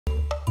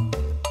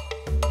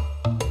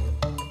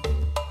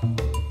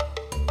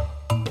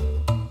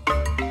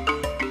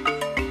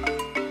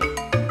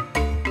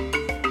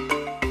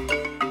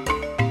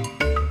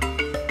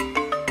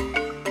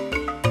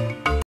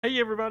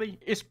everybody,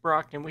 it's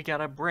Brock and we got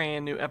a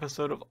brand new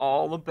episode of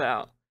All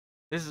About.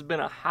 This has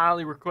been a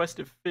highly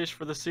requested fish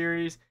for the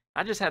series.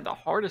 I just had the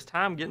hardest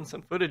time getting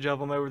some footage of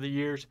them over the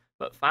years,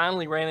 but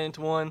finally ran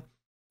into one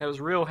that was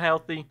real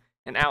healthy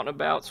and out and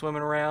about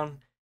swimming around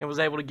and was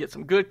able to get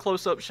some good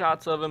close-up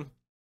shots of him.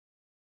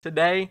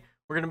 Today,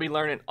 we're going to be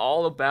learning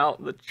all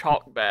about the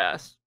chalk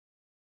bass.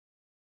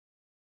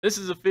 This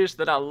is a fish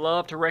that I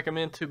love to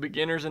recommend to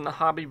beginners in the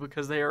hobby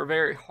because they are a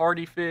very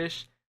hardy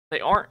fish. They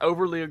aren't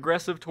overly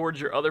aggressive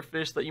towards your other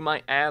fish that you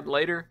might add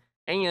later,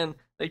 and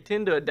they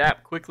tend to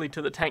adapt quickly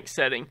to the tank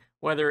setting,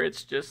 whether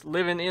it's just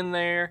living in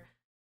there,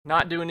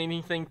 not doing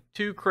anything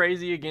too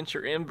crazy against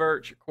your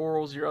inverts, your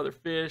corals, your other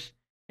fish,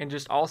 and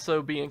just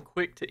also being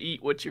quick to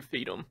eat what you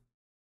feed them.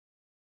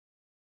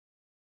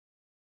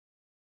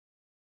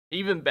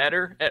 Even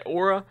better, at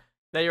Aura,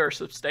 they are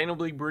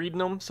sustainably breeding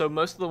them, so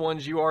most of the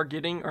ones you are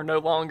getting are no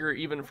longer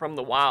even from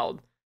the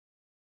wild.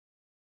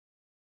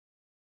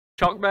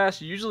 Chalk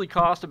bass usually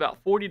cost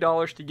about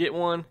 $40 to get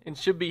one and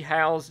should be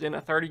housed in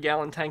a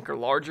 30-gallon tank or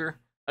larger.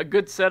 A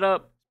good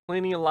setup,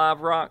 plenty of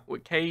live rock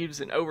with caves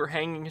and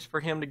overhangings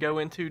for him to go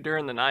into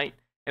during the night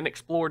and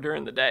explore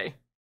during the day.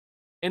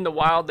 In the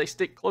wild, they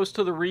stick close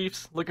to the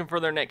reefs looking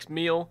for their next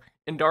meal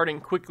and darting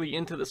quickly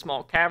into the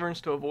small caverns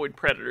to avoid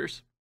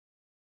predators.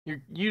 You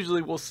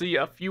usually will see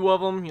a few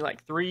of them,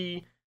 like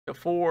 3 to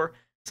 4,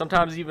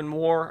 sometimes even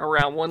more,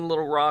 around one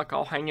little rock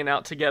all hanging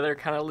out together,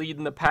 kind of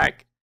leading the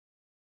pack.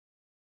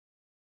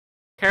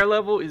 Care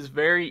level is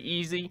very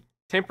easy.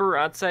 Temper,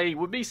 I'd say,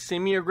 would be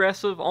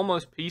semi-aggressive,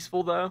 almost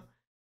peaceful though.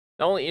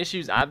 The only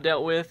issues I've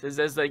dealt with is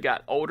as they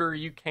got older,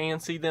 you can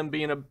see them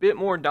being a bit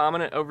more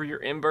dominant over your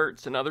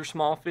inverts and other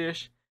small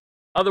fish.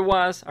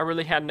 Otherwise, I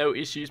really had no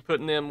issues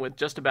putting them with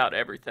just about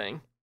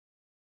everything.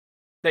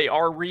 They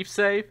are reef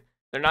safe.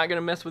 They're not going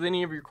to mess with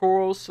any of your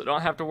corals, so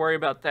don't have to worry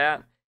about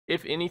that.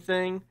 If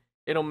anything,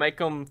 it'll make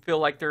them feel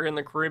like they're in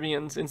the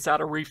Caribbeans inside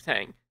a reef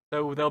tank,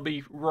 so they'll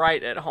be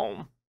right at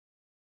home.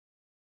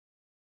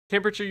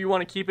 Temperature you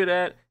want to keep it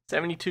at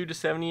 72 to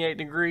 78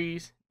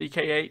 degrees,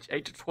 DKH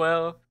 8 to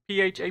 12,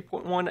 pH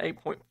 8.1 to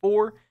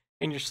 8.4,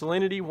 and your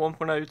salinity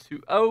 1.020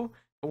 to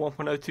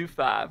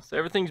 1.025. So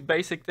everything's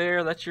basic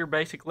there. That's your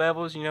basic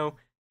levels. You know,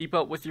 keep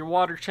up with your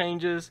water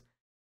changes,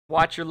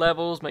 watch your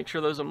levels, make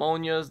sure those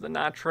ammonias, the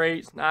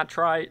nitrates,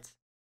 nitrites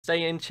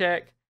stay in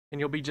check, and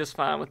you'll be just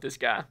fine with this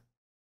guy.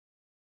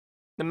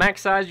 The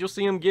max size you'll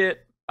see them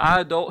get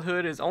by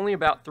adulthood is only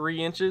about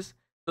 3 inches.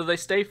 So they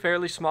stay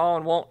fairly small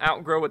and won't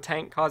outgrow a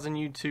tank, causing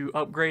you to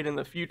upgrade in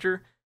the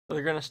future. So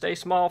they're going to stay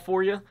small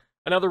for you.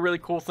 Another really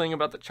cool thing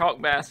about the chalk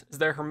bass is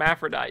they're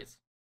hermaphrodites,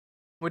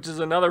 which is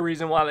another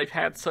reason why they've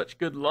had such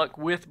good luck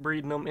with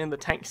breeding them in the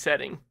tank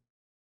setting.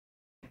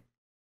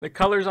 The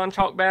colors on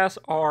chalk bass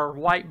are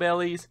white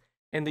bellies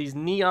and these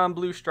neon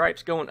blue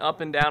stripes going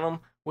up and down them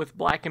with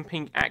black and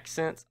pink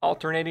accents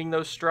alternating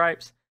those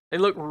stripes. They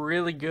look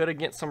really good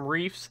against some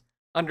reefs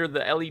under the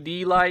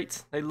LED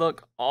lights. They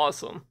look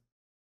awesome.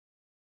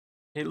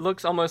 It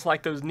looks almost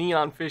like those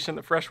neon fish in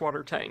the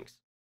freshwater tanks.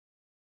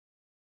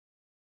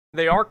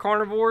 They are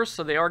carnivores,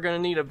 so they are going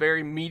to need a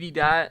very meaty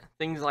diet.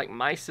 Things like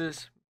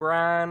mysis,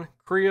 brine,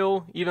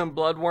 krill, even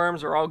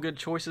bloodworms are all good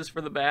choices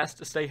for the bass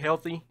to stay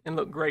healthy and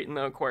look great in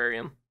the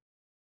aquarium.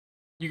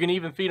 You can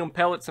even feed them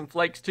pellets and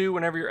flakes too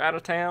whenever you're out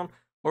of town,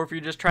 or if you're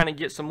just trying to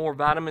get some more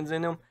vitamins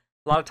in them.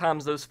 A lot of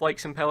times those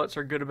flakes and pellets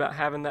are good about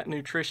having that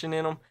nutrition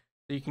in them,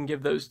 so you can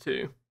give those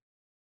too.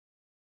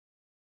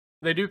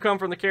 They do come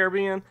from the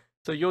Caribbean,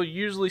 so you'll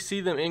usually see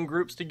them in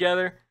groups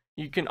together.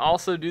 You can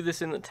also do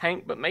this in the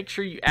tank, but make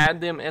sure you add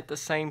them at the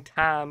same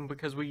time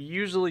because we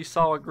usually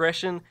saw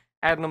aggression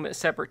adding them at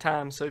separate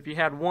times. So if you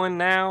had one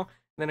now,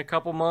 then a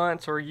couple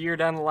months or a year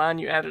down the line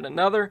you added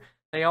another,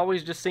 they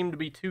always just seem to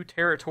be too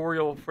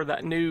territorial for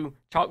that new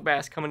chalk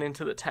bass coming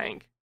into the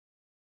tank.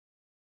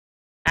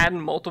 Adding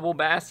multiple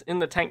bass in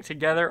the tank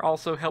together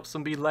also helps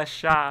them be less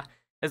shy,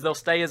 as they'll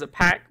stay as a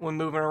pack when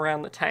moving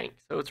around the tank.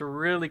 So it's a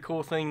really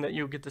cool thing that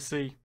you'll get to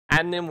see.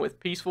 Adding them with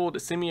peaceful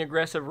to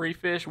semi-aggressive reef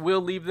fish will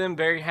leave them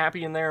very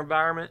happy in their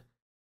environment.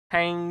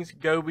 Tangs,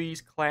 gobies,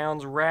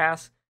 clowns,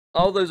 wrasse,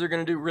 all those are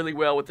going to do really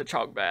well with the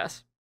chalk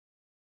bass.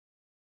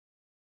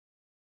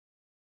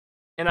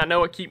 And I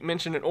know I keep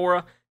mentioning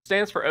Aura,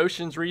 stands for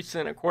Oceans, Reefs,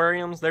 and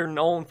Aquariums. They're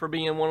known for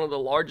being one of the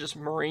largest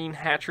marine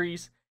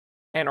hatcheries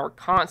and are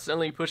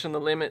constantly pushing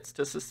the limits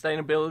to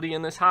sustainability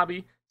in this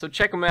hobby. So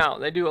check them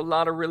out. They do a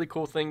lot of really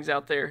cool things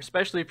out there,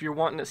 especially if you're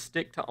wanting to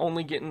stick to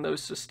only getting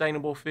those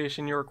sustainable fish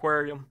in your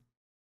aquarium.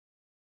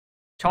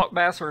 Chalk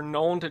bass are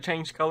known to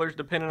change colors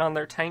depending on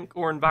their tank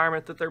or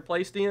environment that they're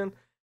placed in.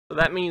 So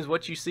that means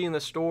what you see in the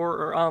store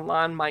or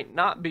online might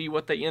not be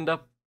what they end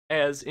up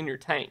as in your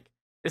tank.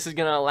 This is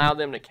going to allow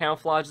them to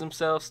camouflage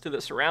themselves to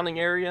the surrounding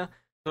area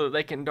so that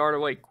they can dart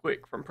away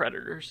quick from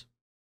predators.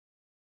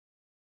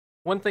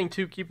 One thing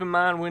to keep in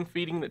mind when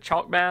feeding the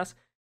chalk bass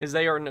is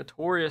they are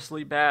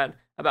notoriously bad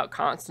about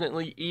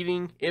constantly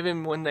eating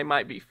even when they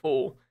might be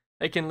full.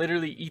 They can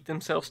literally eat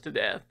themselves to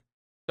death.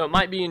 So it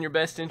might be in your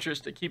best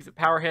interest to keep the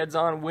power heads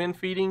on when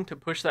feeding to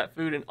push that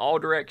food in all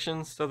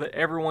directions so that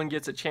everyone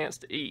gets a chance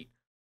to eat.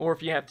 Or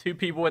if you have 2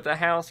 people at the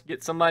house,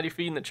 get somebody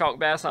feeding the chalk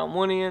bass on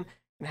one end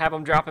and have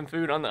them dropping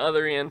food on the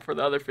other end for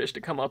the other fish to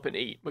come up and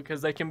eat,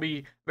 because they can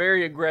be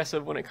very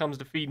aggressive when it comes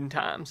to feeding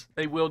times.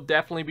 They will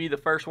definitely be the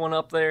first one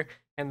up there,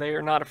 and they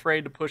are not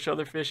afraid to push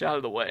other fish out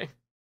of the way.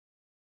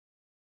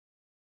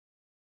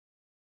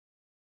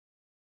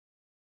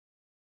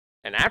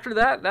 And after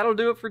that, that'll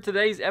do it for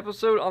today's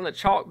episode on the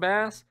chalk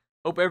bass.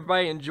 Hope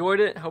everybody enjoyed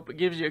it. Hope it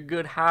gives you a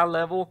good high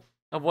level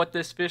of what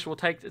this fish will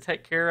take to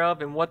take care of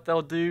and what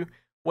they'll do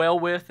well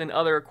with in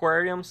other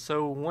aquariums.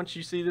 So once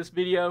you see this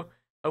video,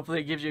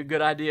 hopefully it gives you a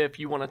good idea if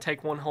you want to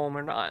take one home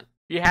or not.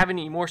 If you have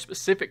any more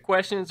specific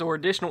questions or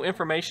additional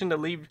information to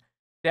leave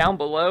down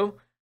below,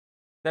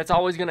 that's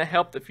always going to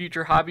help the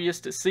future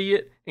hobbyist to see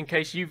it in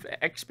case you've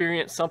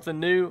experienced something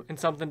new and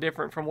something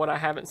different from what I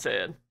haven't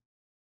said.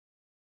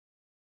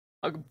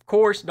 Of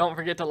course, don't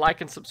forget to like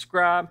and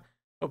subscribe.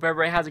 Hope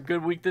everybody has a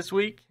good week this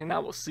week, and I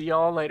will see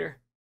y'all later.